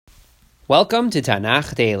Welcome to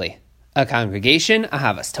Tanakh Daily, a Congregation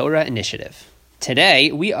Ahavas Torah initiative. Today,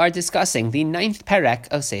 we are discussing the 9th perek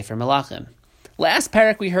of Sefer Melachim. Last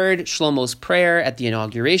perek, we heard Shlomo's prayer at the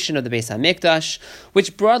inauguration of the Beis HaMikdash,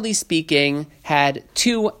 which, broadly speaking, had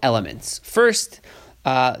two elements. First,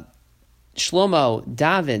 Shlomo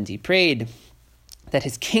davened, he prayed that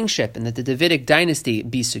his kingship and that the Davidic dynasty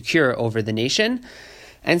be secure over the nation.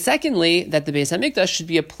 And secondly, that the Beis HaMikdash should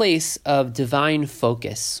be a place of divine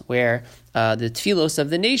focus, where the tefillos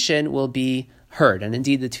of the nation will be heard, and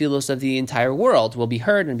indeed the tefillos of the entire world will be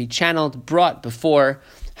heard and be channeled, brought before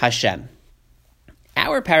Hashem.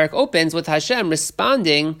 Our parak opens with Hashem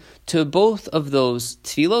responding to both of those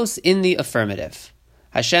tefillos in the affirmative.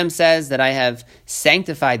 Hashem says that I have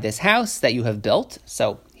sanctified this house that you have built,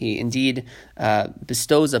 so he indeed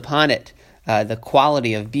bestows upon it the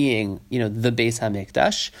quality of being, the Beis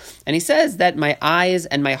HaMikdash. And he says that my eyes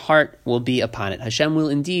and my heart will be upon it. Hashem will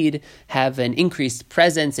indeed have an increased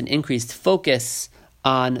presence, an increased focus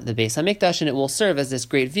on the Beis HaMikdash, and it will serve as this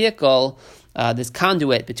great vehicle, this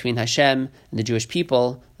conduit between Hashem and the Jewish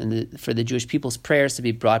people, and for the Jewish people's prayers to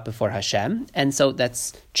be brought before Hashem. And so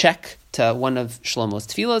that's check to one of Shlomo's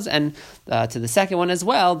tefillos, and to the second one as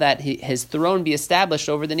well, that his throne be established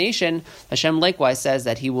over the nation. Hashem likewise says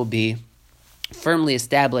that he will be firmly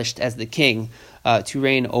established as the king to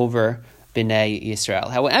reign over Bnei Yisrael.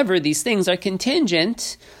 However, these things are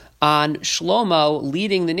contingent on Shlomo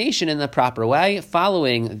leading the nation in the proper way,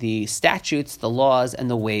 following the statutes, the laws, and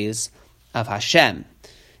the ways of Hashem.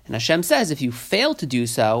 And Hashem says, if you fail to do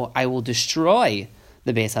so, I will destroy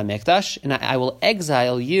the Beis HaMikdash, and I will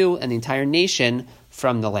exile you and the entire nation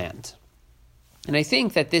from the land. And I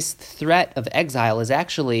think that this threat of exile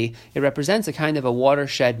it represents a kind of a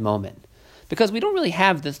watershed moment, because we don't really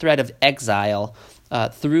have the threat of exile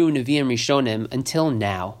through Nevi'im Rishonim until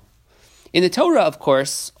now. In the Torah, of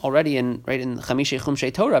course, already in Chamishei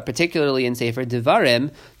Chumshei Torah, particularly in Sefer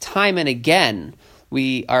Devarim, time and again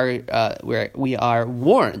we are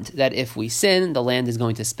warned that if we sin, the land is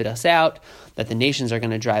going to spit us out, that the nations are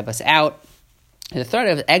going to drive us out. The threat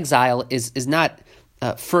of exile is not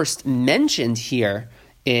first mentioned here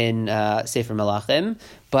in Sefer Melachim,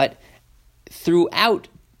 but throughout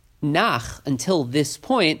Nach, until this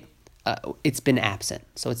point, it's been absent.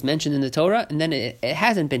 So it's mentioned in the Torah, and then it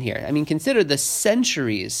hasn't been here. I mean, consider the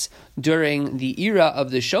centuries during the era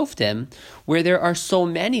of the Shoftim, where there are so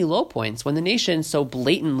many low points, when the nation so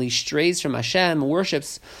blatantly strays from Hashem,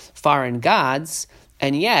 worships foreign gods,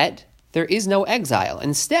 and yet there is no exile.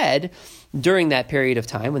 Instead, during that period of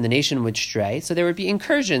time when the nation would stray, so there would be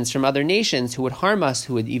incursions from other nations who would harm us,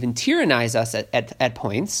 who would even tyrannize us at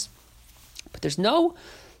points. But there's no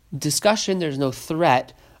discussion, there's no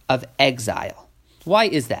threat of exile. Why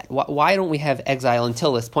is that? Why don't we have exile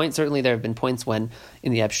until this point? Certainly there have been points when,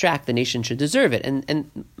 in the abstract, the nation should deserve it.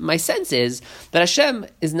 And my sense is that Hashem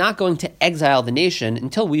is not going to exile the nation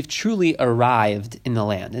until we've truly arrived in the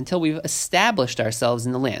land, until we've established ourselves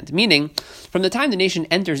in the land. Meaning, from the time the nation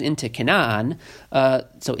enters into Canaan,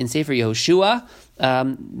 so in Sefer Yehoshua,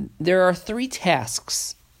 there are 3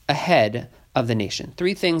 tasks ahead of the nation.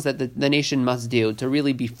 3 things that the nation must do to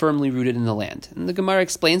really be firmly rooted in the land. And the Gemara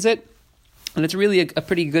explains it, and it's really a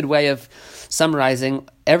pretty good way of summarizing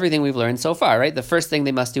everything we've learned so far, right? The first thing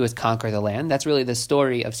they must do is conquer the land. That's really the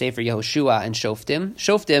story of Sefer Yehoshua and Shoftim.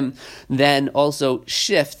 Shoftim then also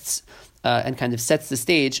shifts and kind of sets the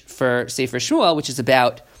stage for Sefer Shmuel, which is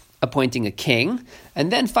about appointing a king,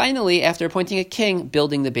 and then finally, after appointing a king,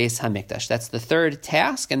 building the Beis HaMikdash. That's the third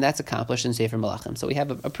task, and that's accomplished in Sefer Melachim. So we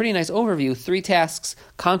have a pretty nice overview, 3 tasks: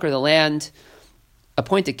 conquer the land,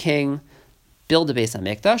 appoint a king, build a Beis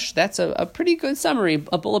HaMikdash. That's a pretty good summary,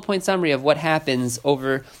 a bullet point summary of what happens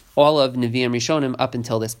over all of Nevi'im Rishonim up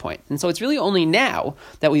until this point. And so it's really only now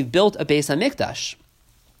that we've built a Beis HaMikdash,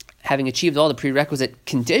 having achieved all the prerequisite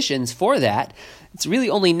conditions for that. It's really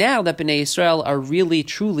only now that Bnei Yisrael are really,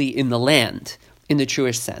 truly in the land, in the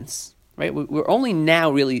truest sense, right? We're only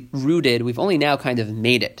now really rooted. We've only now kind of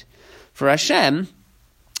made it. For Hashem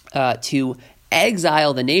to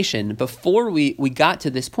exile the nation before we got to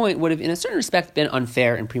this point would have, in a certain respect, been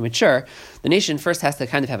unfair and premature. The nation first has to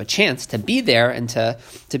kind of have a chance to be there and to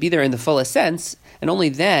be there in the fullest sense, and only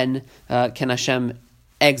then can Hashem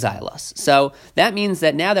exile us. So that means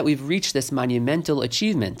that now that we've reached this monumental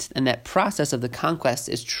achievement and that process of the conquest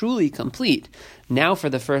is truly complete, now for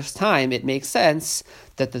the first time it makes sense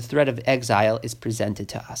that the threat of exile is presented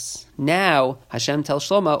to us. Now Hashem tells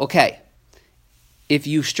Shlomo, okay, if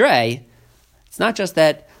you stray, it's not just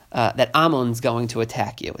that that Ammon's going to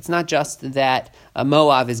attack you. It's not just that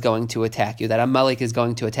Moab is going to attack you, that Amalek is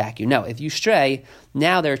going to attack you. No, if you stray,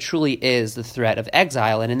 now there truly is the threat of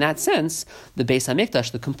exile. And in that sense, the Beis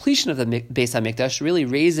HaMikdash, the completion of the Beis HaMikdash, really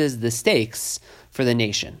raises the stakes for the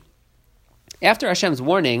nation. After Hashem's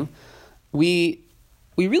warning, we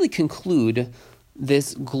really conclude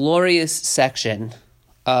this glorious section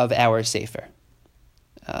of our Sefer.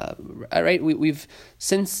 All right, we've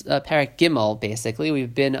since Parak Gimel, basically,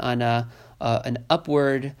 we've been on an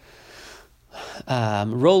upward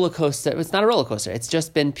roller coaster. It's not a roller coaster. It's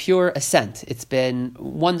just been pure ascent. It's been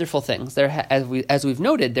wonderful things. As we've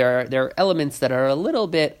noted, there are elements that are a little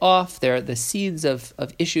bit off. The seeds of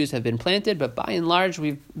issues have been planted, but by and large,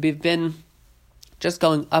 we've been just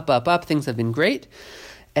going up, up, up. Things have been great,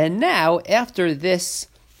 and now after this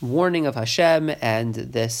warning of Hashem and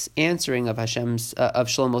this answering of Hashem's of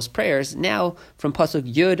Shlomo's prayers, now from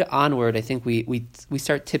Pasuk Yud onward, I think we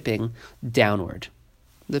start tipping downward.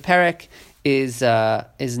 The parak is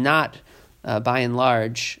not by and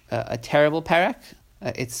large a terrible parak.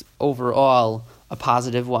 It's overall a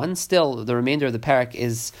positive one. Still, the remainder of the parak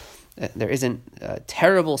is there isn't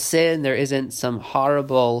terrible sin. There isn't some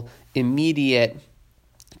horrible immediate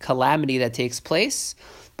calamity that takes place.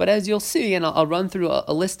 But as you'll see, and I'll run through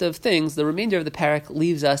a list of things, the remainder of the parak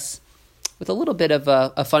leaves us with a little bit of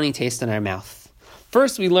a funny taste in our mouth.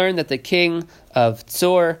 First, we learn that the king of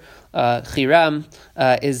Tzor, Hiram,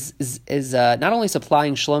 is not only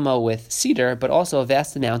supplying Shlomo with cedar, but also a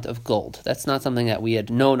vast amount of gold. That's not something that we had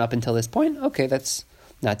known up until this point. Okay, that's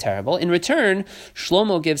not terrible. In return,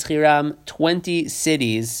 Shlomo gives Hiram 20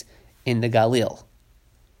 cities in the Galil.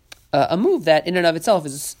 A move that in and of itself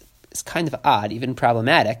is kind of odd, even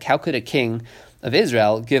problematic. How could a king of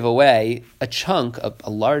Israel give away a chunk, a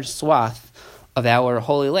large swath of our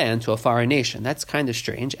holy land to a foreign nation? That's kind of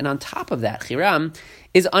strange. And on top of that, Hiram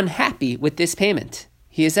is unhappy with this payment.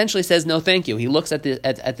 He essentially says, no, thank you. He looks at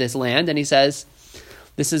this land and he says,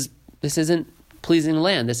 this isn't pleasing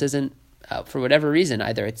land. This isn't, for whatever reason,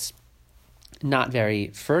 either it's not very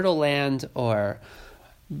fertile land or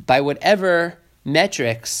by whatever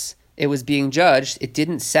metrics it was being judged, it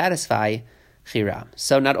didn't satisfy Hiram.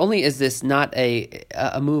 So not only is this not a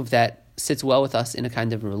move that sits well with us in a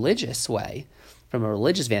kind of religious way, from a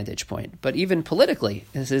religious vantage point, but even politically,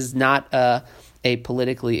 this is not a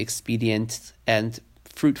politically expedient and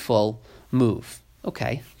fruitful move.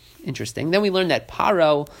 Okay, interesting. Then we learned that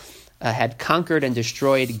Paro had conquered and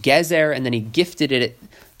destroyed Gezer, and then he gifted it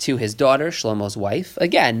to his daughter, Shlomo's wife.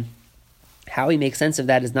 Again, how he makes sense of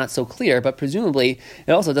that is not so clear, but presumably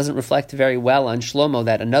it also doesn't reflect very well on Shlomo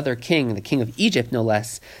that another king, the king of Egypt no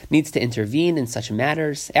less, needs to intervene in such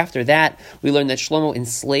matters. After that, we learn that Shlomo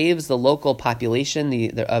enslaves the local population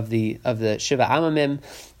of the Shiva Amamim,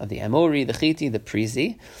 of the Amori, the Chiti, the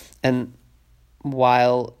Prizi, and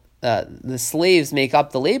while the slaves make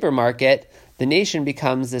up the labor market, the nation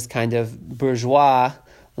becomes this kind of bourgeois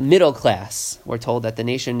middle class. We're told that the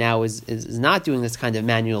nation now is not doing this kind of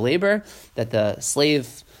manual labor that the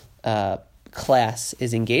slave class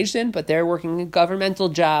is engaged in, but they're working in governmental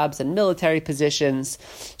jobs and military positions.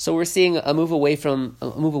 So we're seeing a move away from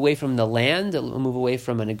the land, a move away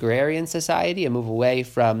from an agrarian society, a move away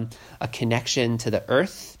from a connection to the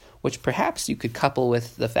earth, which perhaps you could couple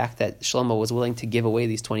with the fact that Shlomo was willing to give away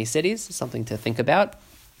these 20 cities, something to think about.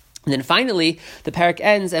 And then finally, the parak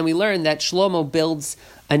ends, and we learn that Shlomo builds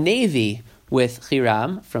a navy with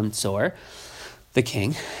Hiram from Tzor, the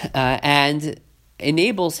king, and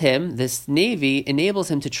this navy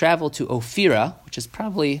enables him to travel to Ophira, which is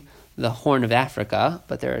probably the Horn of Africa,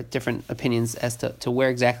 but there are different opinions as to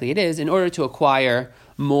where exactly it is, in order to acquire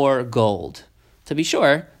more gold. To be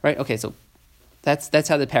sure, right? Okay, so that's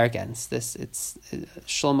how the parak ends. It's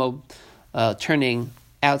Shlomo turning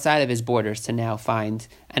outside of his borders to now find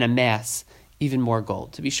and amass even more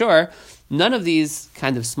gold. To be sure, none of these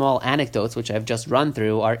kind of small anecdotes, which I've just run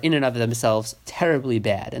through, are in and of themselves terribly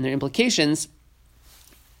bad, and their implications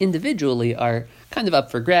individually are kind of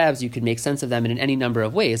up for grabs. You could make sense of them in any number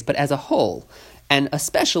of ways, but as a whole, and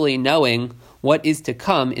especially knowing what is to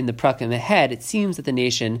come in the prakim ahead, it seems that the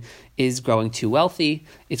nation is growing too wealthy,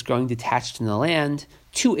 it's growing detached from the land,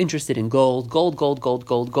 too interested in gold.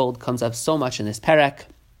 Gold comes up so much in this parak.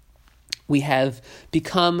 We have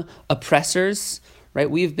become oppressors, right?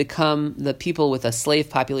 We've become the people with a slave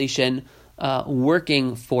population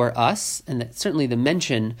working for us, and certainly the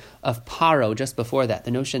mention of Paro just before that,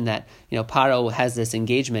 the notion that Paro has this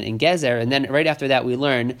engagement in Gezer, and then right after that we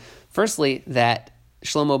learn, firstly, that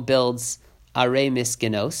Shlomo builds Arei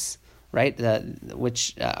Miskinos, right?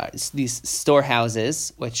 Which these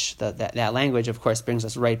storehouses, which that language, of course, brings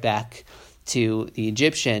us right back to the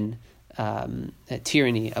Egyptian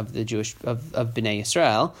tyranny of the Jewish of Bnei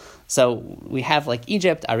Yisrael. So we have like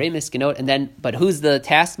Egypt, Arei Miskenot, and then but who's the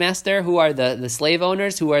taskmaster? Who are the slave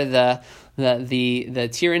owners? Who are the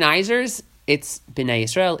tyrannizers? It's Bnei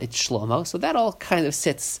Yisrael. It's Shlomo. So that all kind of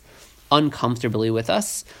sits uncomfortably with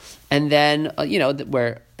us. And then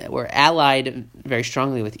we're allied very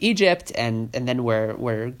strongly with Egypt, and then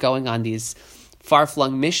we're going on these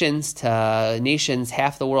far-flung missions to nations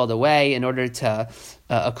half the world away in order to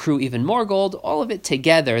accrue even more gold. All of it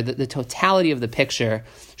together, the totality of the picture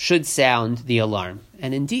should sound the alarm.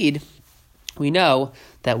 And indeed, we know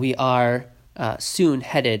that we are soon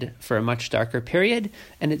headed for a much darker period,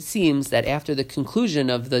 and it seems that after the conclusion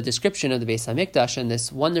of the description of the Beis HaMikdash and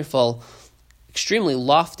this wonderful, extremely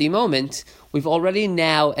lofty moment, we've already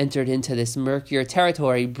now entered into this murkier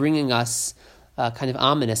territory, bringing us kind of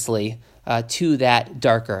ominously to that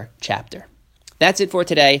darker chapter. That's it for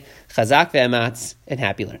today. Chazak ve'ematz, and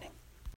happy learning.